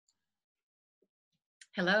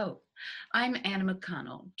Hello, I'm Anna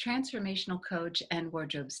McConnell, transformational coach and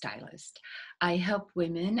wardrobe stylist. I help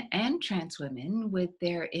women and trans women with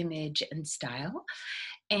their image and style,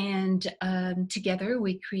 and together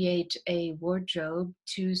we create a wardrobe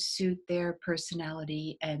to suit their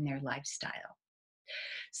personality and their lifestyle.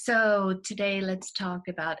 So, today let's talk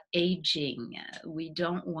about aging. We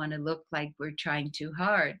don't want to look like we're trying too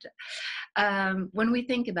hard. When we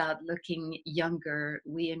think about looking younger,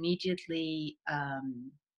 we immediately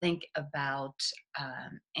think about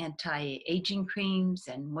anti aging creams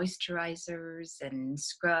and moisturizers and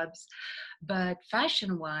scrubs. But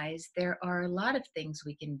fashion wise, there are a lot of things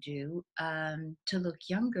we can do to look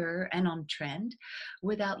younger and on trend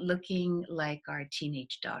without looking like our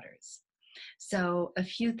teenage daughters. So, a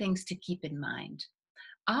few things to keep in mind.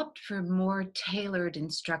 Opt for more tailored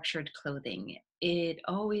and structured clothing. It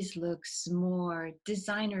always looks more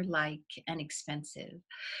designer like and expensive.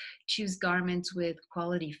 Choose garments with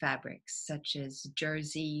quality fabrics such as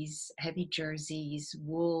jerseys,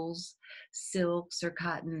 wools, silks, or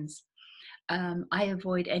cottons. I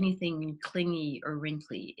avoid anything clingy or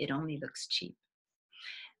wrinkly, it only looks cheap.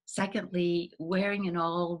 Secondly, wearing an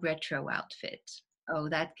all retro outfit. Oh,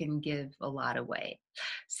 that can give a lot away.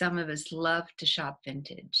 Some of us love to shop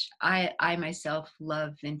vintage. I myself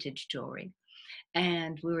love vintage jewelry.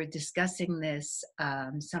 And we were discussing this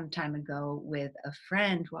some time ago with a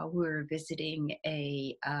friend while we were visiting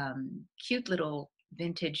a cute little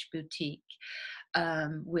vintage boutique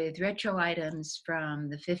with retro items from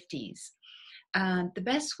the 50s. The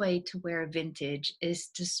best way to wear vintage is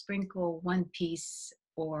to sprinkle one piece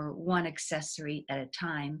or one accessory at a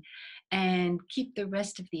time and keep the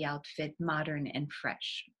rest of the outfit modern and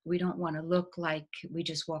fresh. We don't want to look like we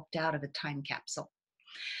just walked out of a time capsule.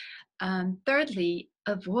 Thirdly,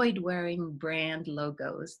 avoid wearing brand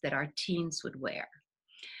logos that our teens would wear.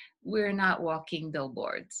 We're not walking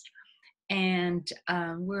billboards, and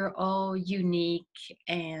we're all unique,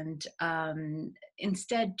 and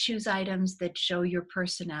instead choose items that show your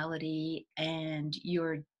personality and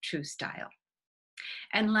your true style.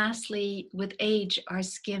 And lastly, with age, our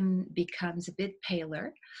skin becomes a bit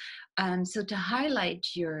paler. So to highlight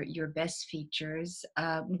your best features,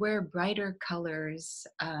 wear brighter colors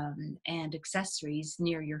and accessories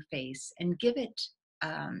near your face, and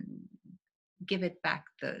um, give it back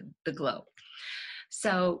the glow.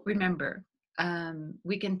 So remember,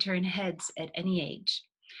 we can turn heads at any age.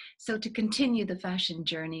 So to continue the fashion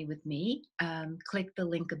journey with me, click the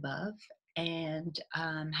link above and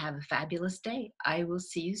have a fabulous day. I will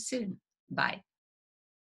see you soon. Bye.